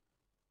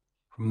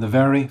From the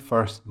very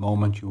first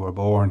moment you were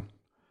born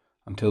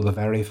until the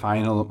very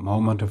final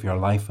moment of your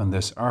life on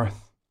this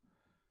earth,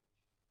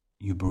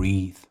 you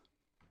breathe.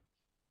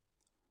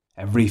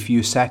 Every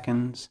few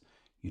seconds,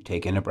 you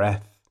take in a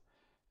breath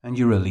and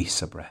you release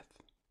a breath.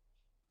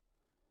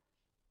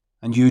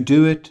 And you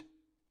do it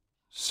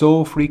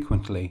so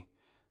frequently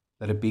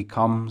that it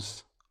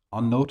becomes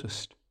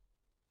unnoticed.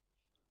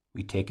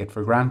 We take it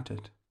for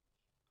granted.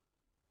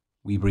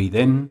 We breathe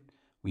in,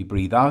 we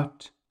breathe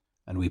out,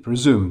 and we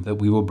presume that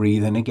we will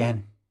breathe in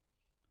again.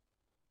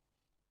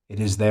 It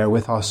is there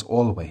with us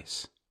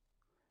always.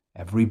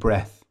 Every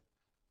breath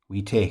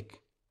we take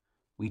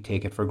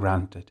it for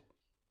granted.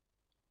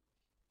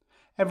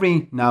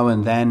 Every now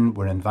and then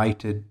we're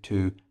invited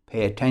to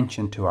pay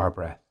attention to our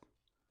breath.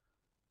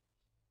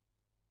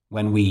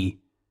 When we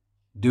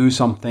do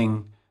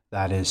something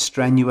that is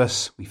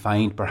strenuous, we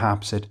find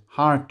perhaps it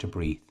hard to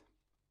breathe.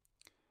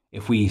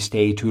 If we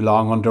stay too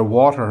long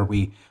underwater,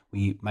 we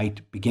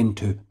might begin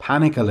to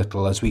panic a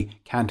little as we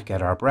can't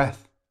get our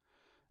breath.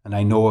 And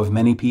I know of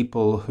many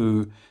people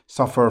who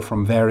suffer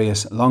from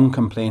various lung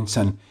complaints,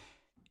 and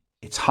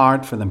it's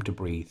hard for them to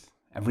breathe.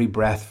 Every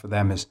breath for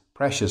them is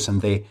precious,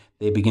 and they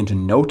begin to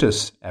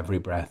notice every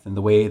breath in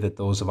the way that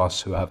those of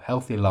us who have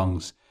healthy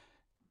lungs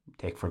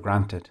take for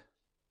granted.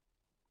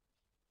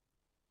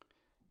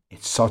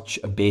 It's such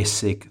a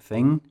basic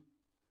thing,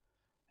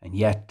 and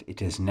yet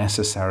it is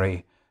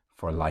necessary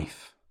for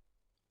life.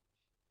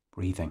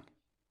 Breathing.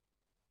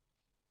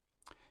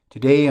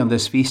 Today, on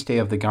this feast day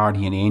of the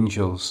guardian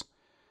angels,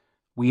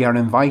 we are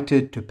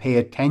invited to pay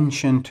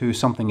attention to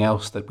something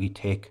else that we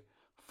take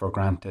for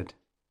granted.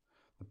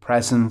 The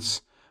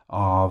presence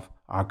of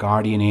our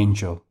guardian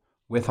angel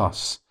with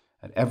us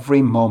at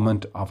every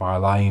moment of our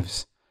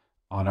lives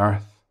on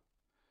earth,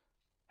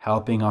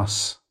 helping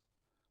us,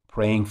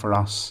 praying for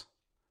us,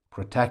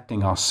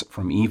 protecting us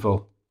from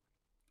evil,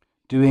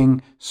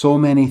 doing so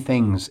many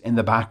things in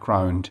the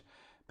background,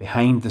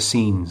 behind the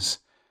scenes,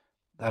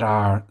 that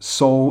are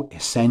so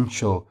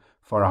essential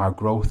for our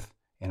growth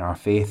in our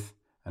faith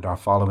and our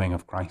following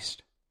of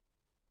Christ.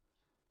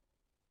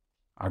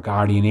 Our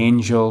guardian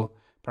angel,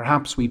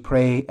 perhaps we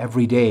pray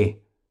every day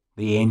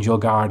the angel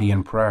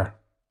guardian prayer.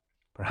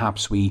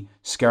 Perhaps we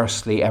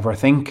scarcely ever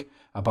think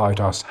about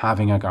us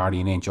having a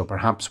guardian angel.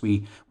 Perhaps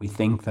we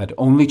think that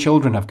only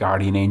children have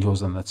guardian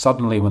angels, and that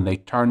suddenly when they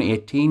turn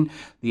 18,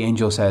 the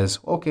angel says,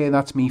 okay,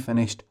 that's me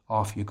finished,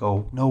 off you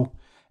go. No,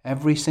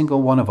 every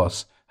single one of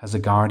us has a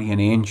guardian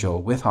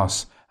angel with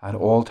us at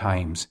all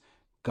times.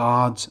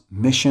 God's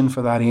mission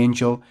for that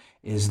angel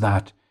is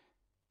that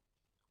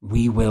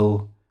we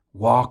will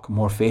walk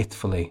more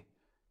faithfully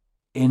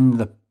in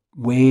the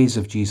ways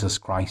of Jesus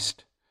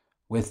Christ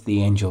with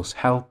the angel's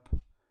help,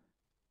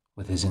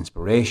 with his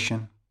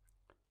inspiration,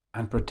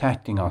 and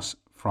protecting us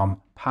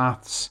from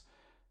paths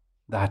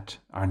that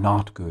are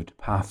not good,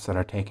 paths that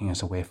are taking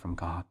us away from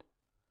God.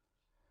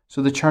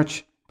 So the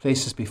Church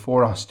places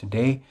before us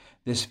today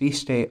this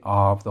feast day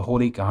of the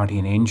Holy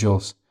Guardian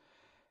Angels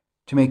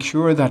to make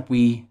sure that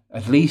we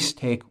at least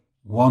take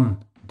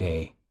one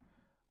day,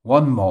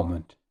 one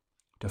moment,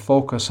 to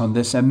focus on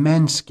this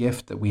immense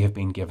gift that we have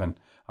been given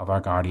of our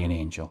guardian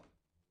angel.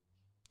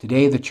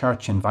 Today the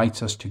Church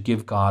invites us to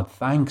give God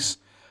thanks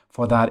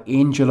for that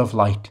angel of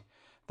light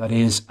that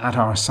is at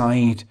our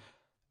side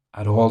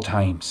at all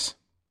times.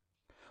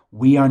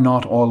 We are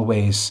not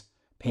always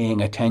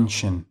paying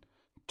attention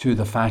to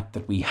the fact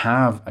that we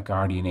have a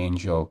guardian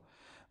angel,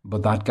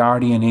 but that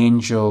guardian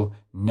angel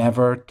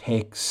never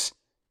takes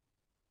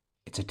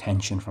its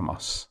attention from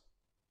us.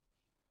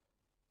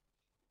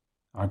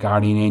 Our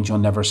guardian angel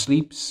never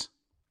sleeps.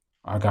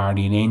 Our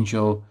guardian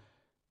angel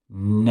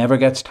never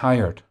gets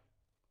tired,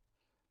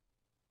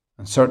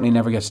 and certainly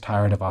never gets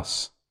tired of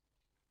us.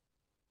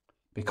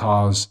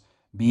 Because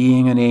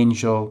being an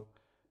angel,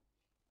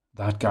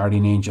 that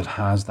guardian angel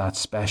has that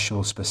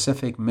special,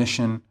 specific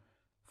mission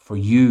for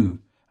you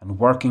and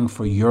working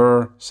for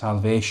your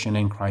salvation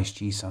in Christ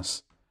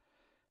Jesus.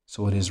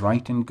 So it is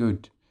right and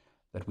good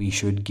that we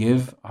should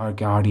give our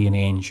guardian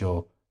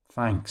angel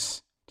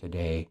thanks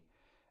today,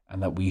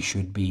 and that we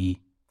should be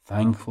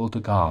thankful to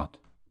God,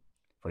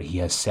 for he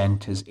has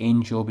sent his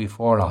angel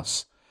before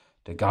us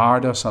to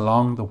guard us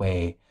along the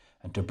way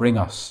and to bring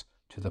us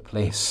to the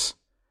place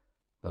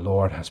the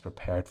Lord has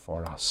prepared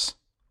for us.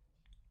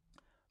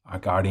 Our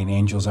guardian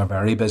angels are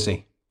very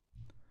busy,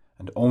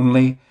 and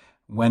only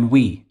when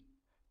we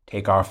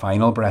take our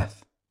final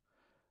breath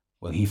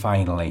will he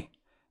finally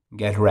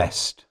get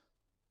rest,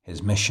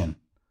 his mission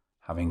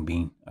having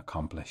been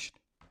accomplished.